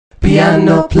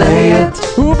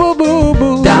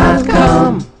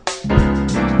Piano-Play-It.com.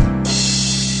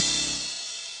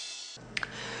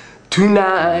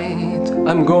 Tonight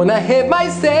I'm gonna have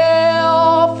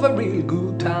myself a real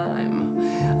good time.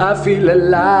 I feel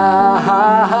alive,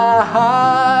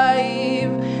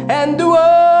 and the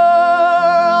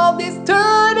world is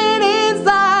turning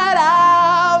inside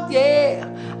out. Yeah,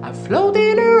 I'm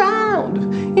floating around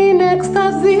in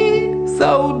ecstasy.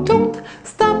 So don't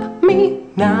stop me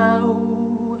now.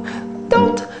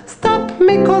 Don't stop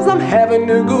me, 'cause I'm having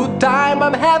a good time.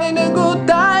 I'm having a good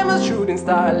time. A shooting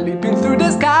star leaping through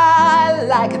the sky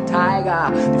like a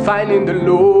tiger, defying the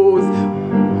laws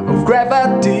of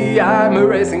gravity. I'm a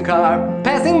racing car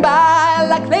passing by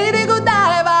like Lady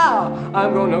Godiva.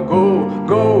 I'm gonna go,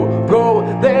 go, go.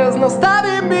 There's no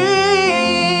stopping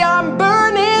me. I'm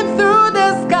burning through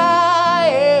the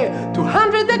sky.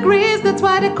 200 degrees, that's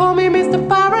why they call me Mr.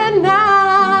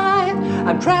 Fahrenheit.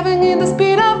 I'm traveling in the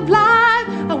speed of light.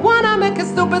 I wanna make a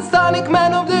supersonic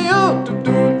man of the youth.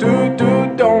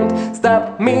 Don't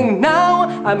stop me now.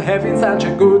 I'm having such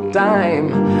a good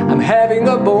time. I'm having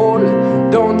a ball.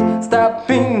 Don't stop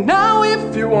me now.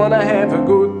 If you wanna have a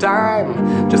good time,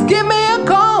 just give me a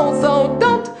call. So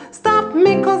don't stop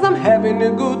me, 'cause I'm having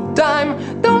a good time.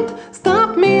 Don't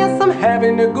stop me, as I'm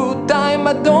having a good time.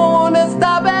 I don't wanna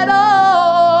stop at all.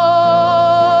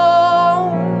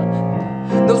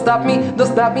 Don't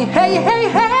stop me, hey, hey,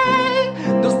 hey.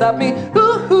 Don't stop me,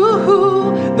 ooh, ooh,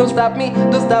 ooh. Don't stop me,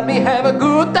 have a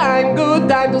good time, good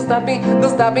time. Don't stop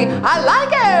me, I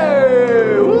like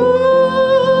it. Ooh.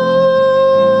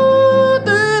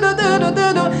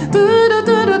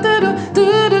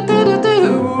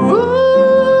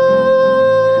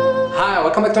 Hi,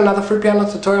 welcome back to another free piano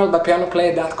tutorial by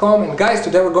Piano-Play-It.com. And guys,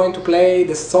 today we're going to play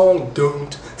the song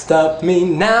Don't Stop Me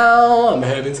Now, I'm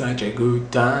Having Such a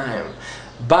Good Time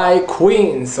by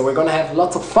Queen. So we're gonna have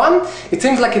lots of fun. It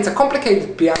seems like it's a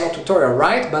complicated piano tutorial,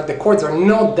 right? But the chords are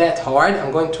not that hard. I'm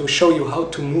going to show you how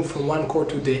to move from one chord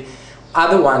to the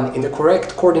other one in the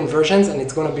correct chord inversions, and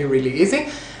it's gonna be really easy.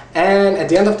 And at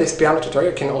the end of this piano tutorial,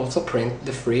 you can also print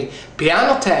the free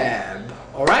piano tab.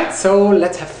 Alright, so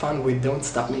let's have fun with Don't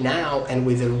Stop Me Now and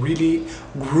with a really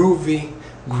groovy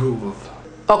groove.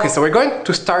 Okay, so we're going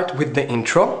to start with the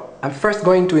intro. I'm first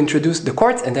going to introduce the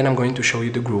chords and then I'm going to show you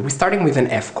the groove. We're starting with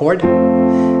an F chord,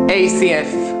 A, C,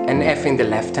 F, and F in the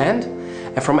left hand.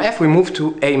 And from F we move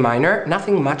to A minor.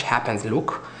 Nothing much happens,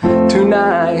 look.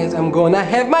 Tonight I'm gonna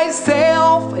have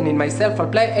myself, and in myself I'll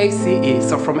play A, C, E.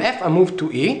 So from F I move to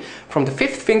E, from the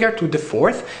 5th finger to the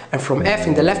 4th, and from F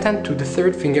in the left hand to the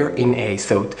 3rd finger in A.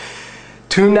 So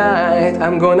tonight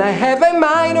I'm gonna have a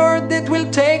minor that will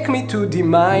take me to D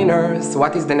minor. So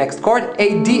what is the next chord?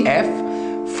 A, D, F,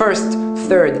 1st,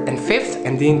 3rd, and 5th,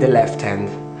 and D in the left hand.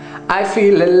 I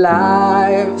feel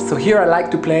alive. So here I like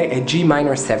to play a G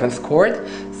minor 7th chord.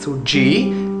 So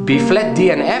G, B flat, D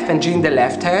and F, and G in the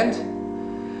left hand.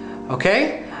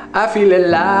 Okay? I feel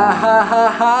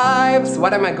alive. So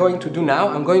what am I going to do now?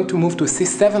 I'm going to move to C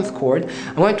 7th chord.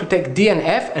 I'm going to take D and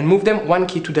F and move them one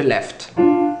key to the left.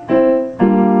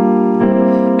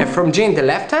 And from G in the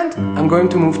left hand, I'm going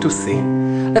to move to C.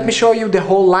 Let me show you the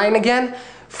whole line again.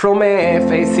 From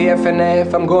F, A, C, F, and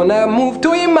F, I'm gonna move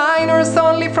to E minor, so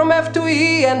only from F to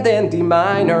E, and then D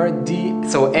minor, D,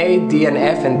 so A, D, and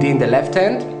F, and D in the left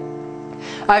hand.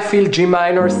 I feel G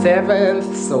minor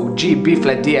 7th, so G, B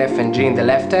flat, D, F, and G in the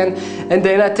left hand. And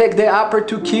then I take the upper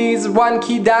 2 keys, 1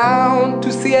 key down to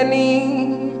C and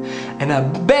E, and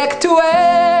I'm back to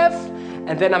F,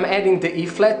 and then I'm adding the E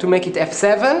flat to make it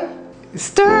F7. It's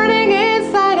turning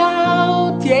inside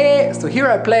out, yeah! So here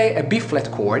I play a B flat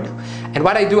chord, and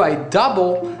what I do, I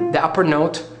double the upper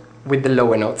note with the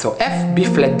lower note. So F, B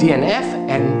flat, D and F,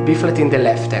 and B flat in the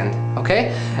left hand,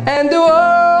 okay? And the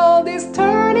world is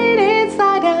turning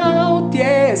inside out,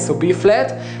 yeah! So B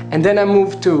flat, and then I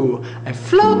move to, I'm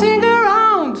floating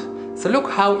around. So look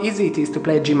how easy it is to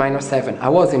play G minor 7. I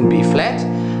was in B flat,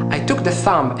 I took the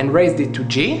thumb and raised it to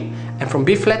G, and from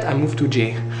B flat I moved to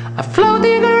G. I'm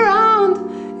floating around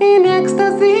in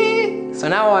ecstasy. So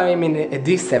now I'm in a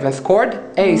D 7th chord,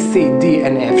 A, C, D,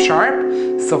 and F sharp.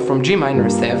 So from G minor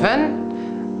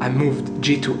 7, I moved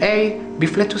G to A, B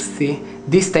flat to C,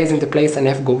 D stays in the place, and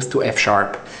F goes to F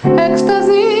sharp.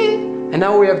 Ecstasy. And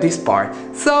now we have this part.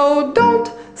 So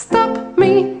don't stop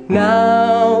me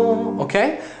now.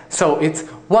 Okay? So it's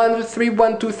 1, 2, 3,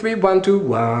 1, 2, 3, 1, 2,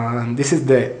 1. This is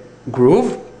the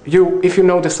groove. If you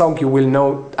know the song, you will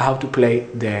know how to play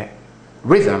the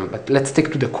rhythm, but let's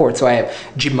stick to the chord. So I have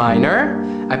G minor,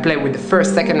 I play with the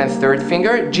 1st, 2nd, and 3rd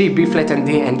finger, G, B flat, and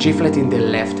D, and G flat in the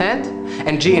left hand,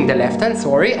 and G in the left hand,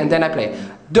 sorry, and then I play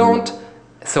Don't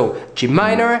So G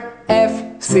minor,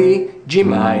 F, C, G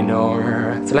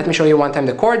minor. So let me show you one time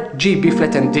the chord, G, B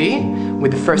flat and D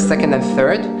with the first, second and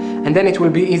third, and then it will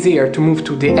be easier to move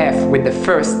to the F with the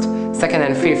first, second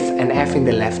and fifth and F in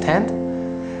the left hand.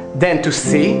 Then to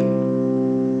C,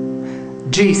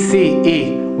 G, C,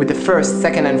 E with the first,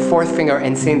 second and fourth finger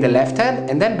and C in the left hand,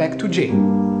 and then back to G.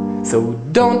 So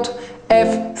don't,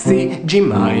 F, C, G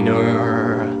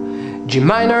minor,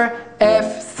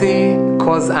 F, C,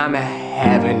 cause I'm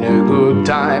having a good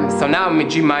time. So now I'm in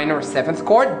G minor 7th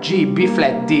chord, G, B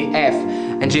flat, D, F,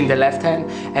 and G in the left hand,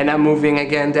 and I'm moving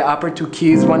again the upper two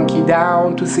keys, one key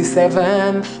down to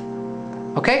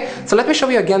C7th. Okay, so let me show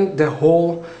you again the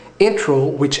whole intro,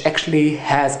 which actually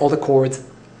has all the chords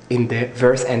in the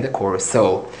verse and the chorus.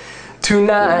 So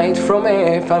tonight from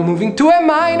F I'm moving to A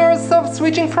minor, so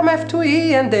switching from F to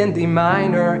E and then D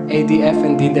minor, A, D, F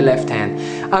and D in the left hand.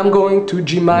 I'm going to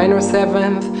G minor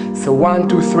 7th, so 1,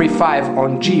 2, 3, 5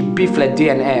 on G, B flat, D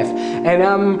and F, and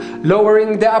I'm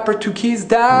lowering the upper two keys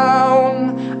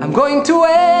down. I'm going to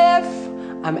F,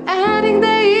 I'm adding the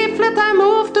E flat, I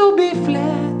move to B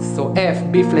flat, so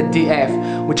F, B flat, D, F,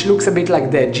 which looks a bit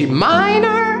like the G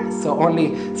minor, so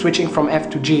only switching from F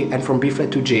to G and from B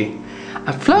flat to G.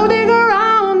 I'm floating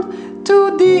around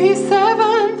to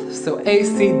D7th, so A,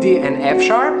 C, D and F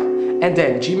sharp, and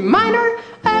then G minor,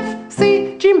 F,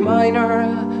 C, G minor,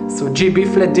 so G, B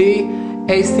flat, D,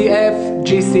 A, C, F,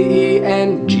 G, C, E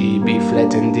and G, B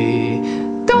flat and D.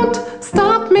 Don't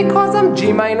stop me cause I'm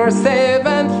G minor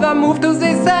 7th, I move to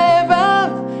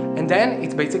C7th, and then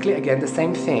it's basically again the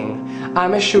same thing.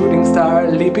 I'm a shooting star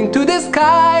leaping to the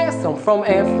sky, so from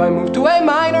F I move to A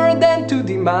minor, then to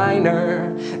D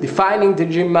minor, defining the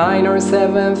G minor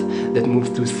 7th that moves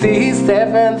to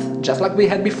C7th, just like we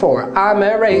had before. I'm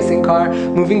a racing car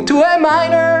moving to A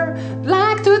minor,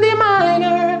 like to D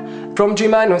minor. From G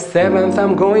minor 7th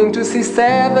I'm going to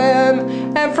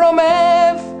C7, and from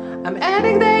F I'm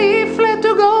adding the E flat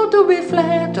to go to B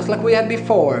flat, just like we had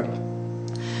before.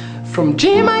 From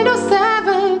G minor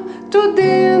 7 to D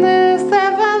in the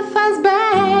 7th and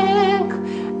back,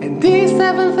 and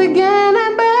D7th again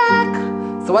and back.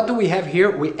 So what do we have here?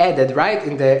 We added, right?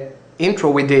 In the intro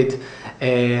we did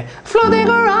floating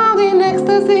around in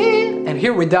ecstasy, and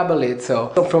here we double it.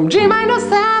 So from G minor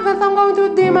 7th I'm going to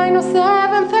D minor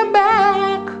 7th and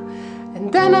back,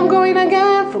 and then I'm going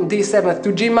again from D7th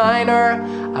to G minor.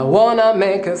 I wanna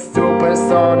make a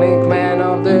supersonic man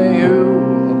of the U.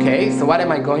 Okay, so what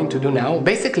am I going to do now?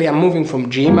 Basically, I'm moving from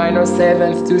G minor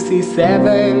 7th to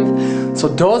C7th. So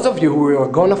those of you who are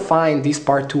gonna find this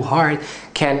part too hard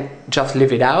can just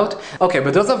leave it out. Okay,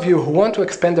 but those of you who want to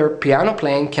expand their piano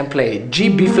playing can play G,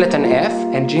 B flat and F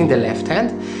and G in the left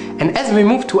hand. And as we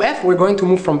move to F, we're going to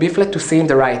move from B flat to C in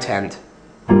the right hand.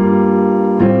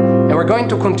 And we're going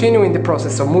to continue in the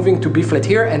process of moving to B flat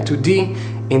here and to D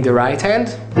in the right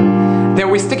hand.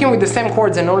 Then we're sticking with the same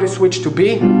chords and only switch to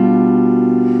B.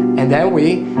 And then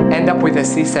we end up with a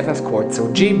C7th chord. So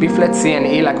G, B flat, C and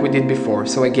E like we did before.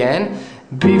 So again,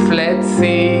 B flat,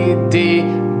 C, D,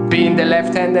 B in the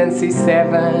left hand and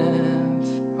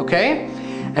C7th. Okay?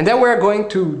 And then we're going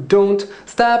to Don't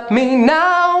Stop Me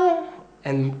Now.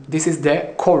 And this is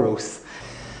the chorus.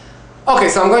 Okay,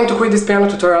 so I'm going to quit this piano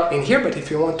tutorial in here, but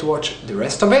if you want to watch the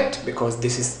rest of it, because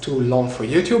this is too long for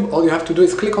YouTube, all you have to do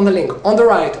is click on the link on the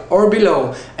right or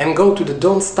below and go to the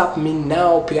Don't Stop Me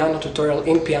Now piano tutorial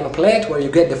in Piano-Play-It, where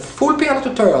you get the full piano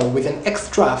tutorial with an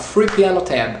extra free piano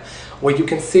tab, where you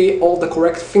can see all the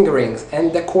correct fingerings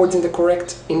and the chords in the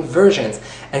correct inversions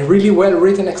and really well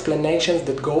written explanations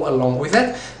that go along with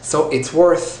it. So it's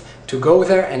worth to go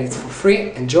there, and it's for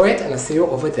free. Enjoy it, and I'll see you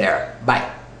over there. Bye!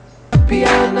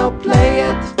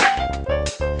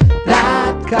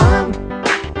 Piano-Play-It.com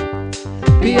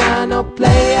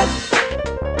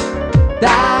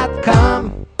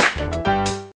Piano-Play-It.com